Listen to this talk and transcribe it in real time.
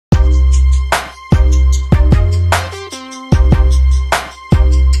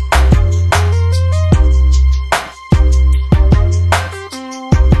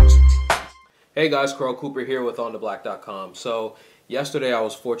Hey guys, Carl Cooper here with OnTheBlack.com. So yesterday I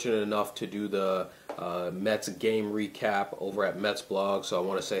was fortunate enough to do the Mets game recap over at Mets Blog. So I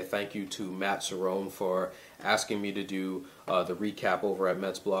want to say thank you to Matt Cerrone for asking me to do the recap over at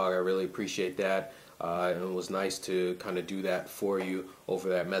Mets Blog. I really appreciate that. And it was nice to kind of do that for you over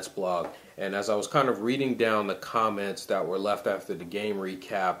that Mets Blog. And as I was kind of reading down the comments that were left after the game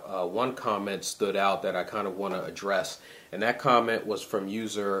recap, one comment stood out that I kind of want to address. And that comment was from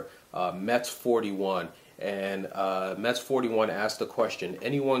user Mets41. And Mets41 asked the question,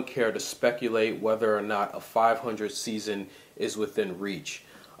 anyone care to speculate whether or not a 500 season is within reach?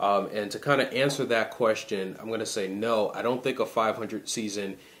 And to kind of answer that question, I'm going to say no, I don't think a 500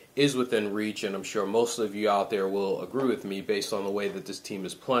 season is within reach, and I'm sure most of you out there will agree with me based on the way that this team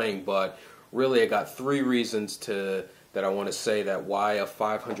is playing. But really, I got three reasons that I want to say that why a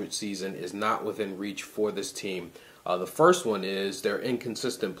 500 season is not within reach for this team. The first one is their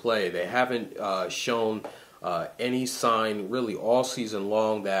inconsistent play. They haven't shown any sign really all season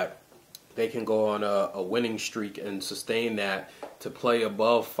long that they can go on a winning streak and sustain that to play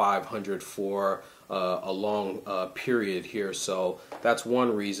above 500 for a long period here. So that's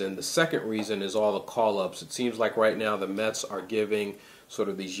one reason. The second reason is all the call-ups. It seems like right now the Mets are giving sort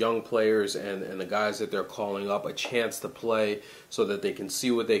of these young players and the guys that they're calling up a chance to play so that they can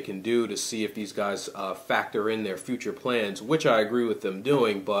see what they can do to see if these guys factor in their future plans, which I agree with them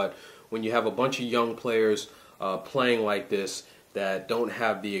doing. But when you have a bunch of young players playing like this that don't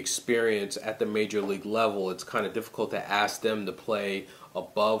have the experience at the major league level, it's kind of difficult to ask them to play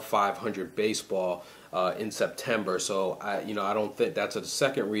above 500 baseball in September. So I don't think that's the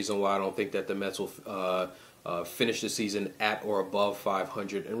second reason why I don't think that the Mets will finish the season at or above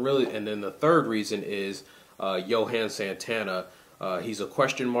 500. And then the third reason is Johan Santana. He's a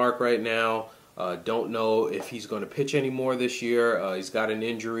question mark right now. Don't know if he's going to pitch anymore this year. He's got an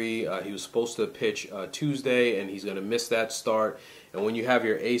injury. He was supposed to pitch Tuesday, and he's going to miss that start. And when you have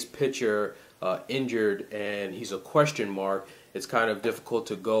your ace pitcher injured and he's a question mark, it's kind of difficult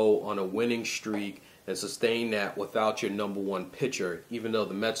to go on a winning streak and sustain that without your number one pitcher, even though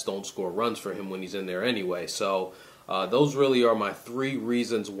the Mets don't score runs for him when he's in there anyway. So those really are my three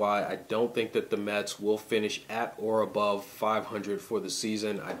reasons why I don't think that the Mets will finish at or above 500 for the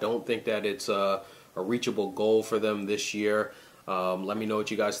season. I don't think that it's a reachable goal for them this year. Let me know what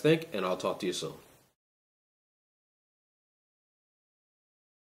you guys think, and I'll talk to you soon.